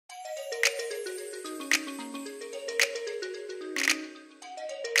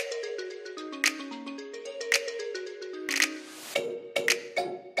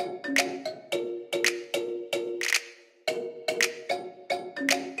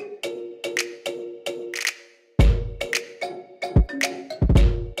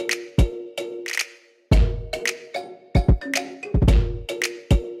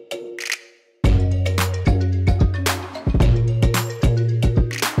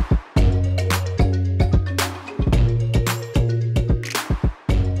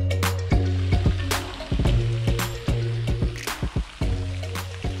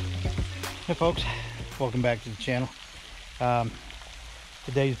folks, welcome back to the channel.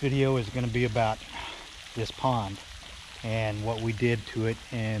 Today's video is going to be about this pond and what we did to it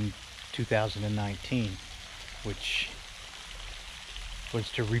in 2019, which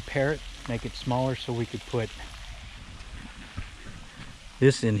was to repair it, make it smaller so we could put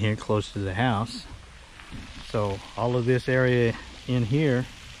this in here close to the house. So all of this area in here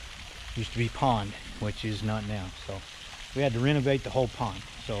used to be pond, which is not now. So we had to renovate the whole pond.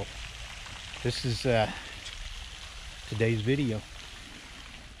 So this is today's video.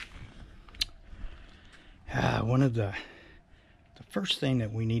 One of the first thing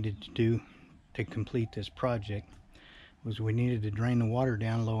that we needed to do to complete this project was we needed to drain the water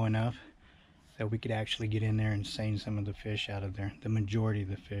down low enough that we could actually get in there and seine some of the fish out of there. The majority of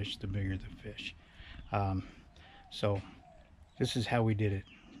the fish, the bigger the fish. So this is how we did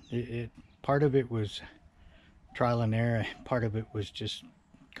it. Part of it was trial and error, part of it was just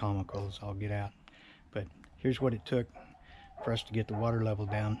comical as all get out. But here's what it took for us to get the water level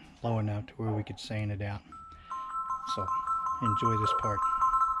down low enough to where we could seine it out. So enjoy this part.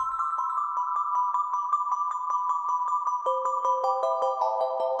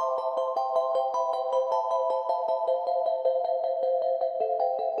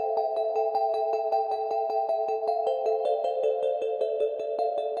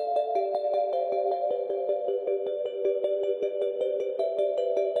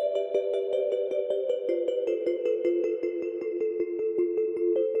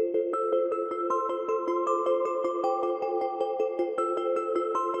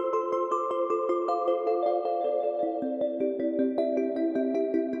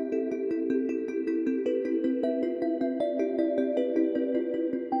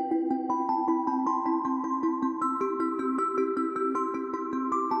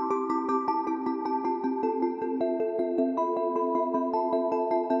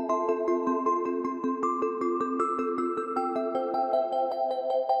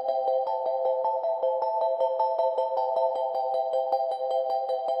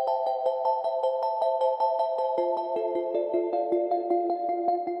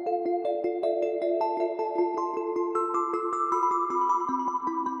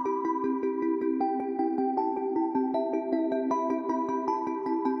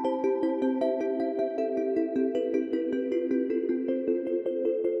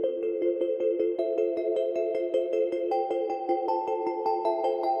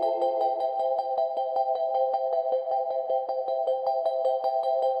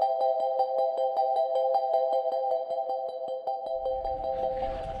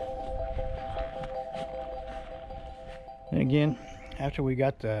 And again, after we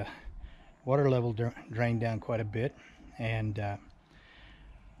got the water level drained down quite a bit and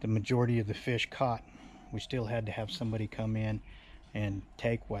the majority of the fish caught, we still had to have somebody come in and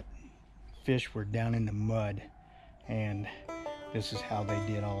take what fish were down in the mud, and this is how they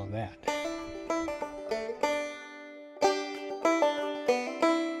did all of that.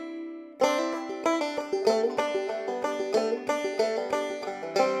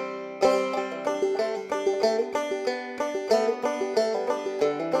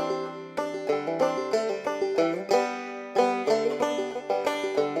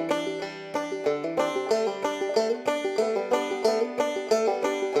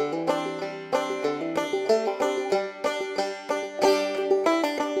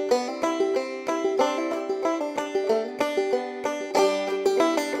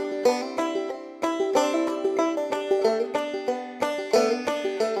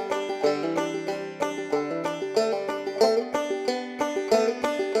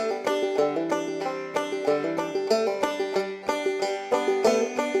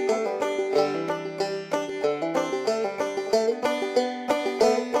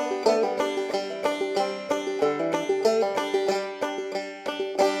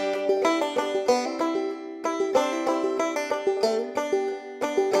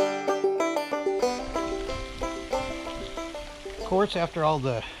 Of course, after all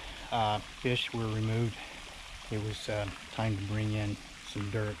the fish were removed, it was time to bring in some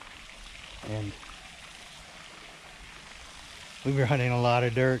dirt, and we were hunting a lot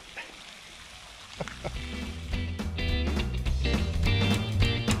of dirt.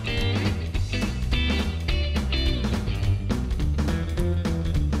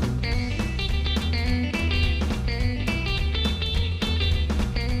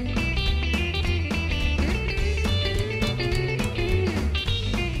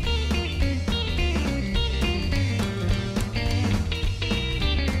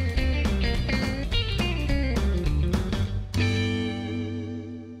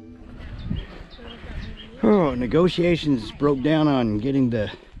 Oh, negotiations broke down on getting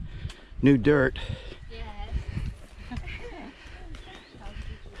the new dirt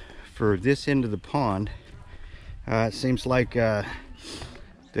for this end of the pond. It seems like the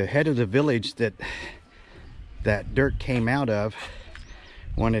head of the village that dirt came out of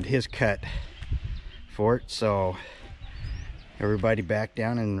wanted his cut for it, so everybody backed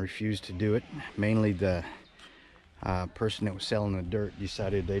down and refused to do it. Mainly the person that was selling the dirt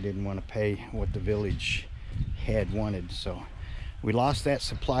decided they didn't want to pay what the village head wanted, so we lost that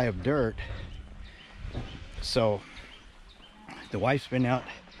supply of dirt. So the wife's been out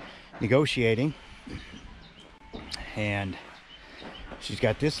negotiating, and she's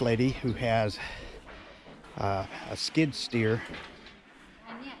got this lady who has a skid steer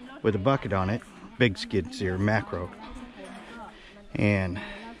with a bucket on it, big skid steer, macro, and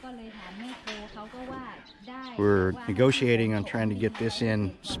we're negotiating on trying to get this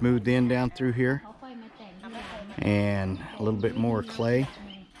in smoothed in down through here, and a little bit more clay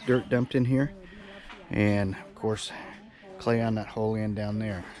dirt dumped in here, and of course clay on that whole end down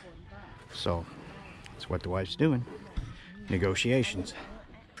there. So that's what the wife's doing, negotiations.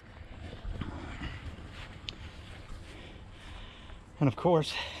 And of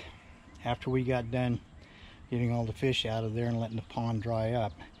course, after we got done getting all the fish out of there and letting the pond dry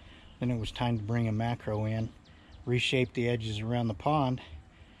up, then it was time to bring a macro in, reshape the edges around the pond,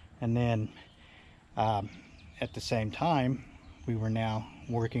 and then at the same time we were now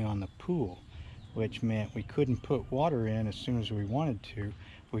working on the pool, which meant we couldn't put water in as soon as we wanted to.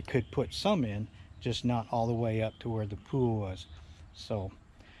 We could put some in, just not all the way up to where the pool was. So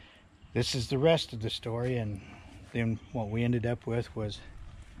this is the rest of the story, and then what we ended up with was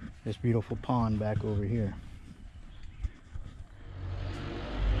this beautiful pond back over here.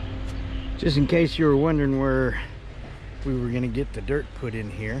 Just in case you were wondering where we were going to get the dirt put in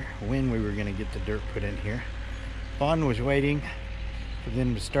here, when we were going to get the dirt put in here, Fawn was waiting for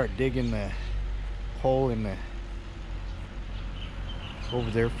them to start digging the hole in the over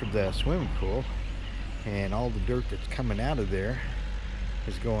there for the swimming pool, and all the dirt that's coming out of there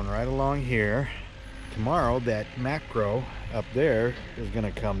is going right along here. Tomorrow that macro up there is going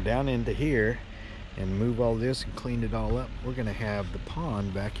to come down into here and move all this and clean it all up. We're going to have the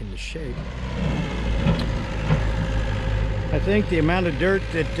pond back into shape. I think the amount of dirt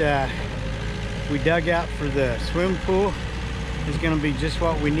that we dug out for the swimming pool is going to be just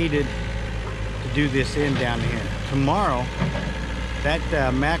what we needed to do this in down here. Tomorrow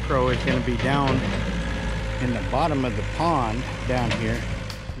that macro is going to be down in the bottom of the pond down here.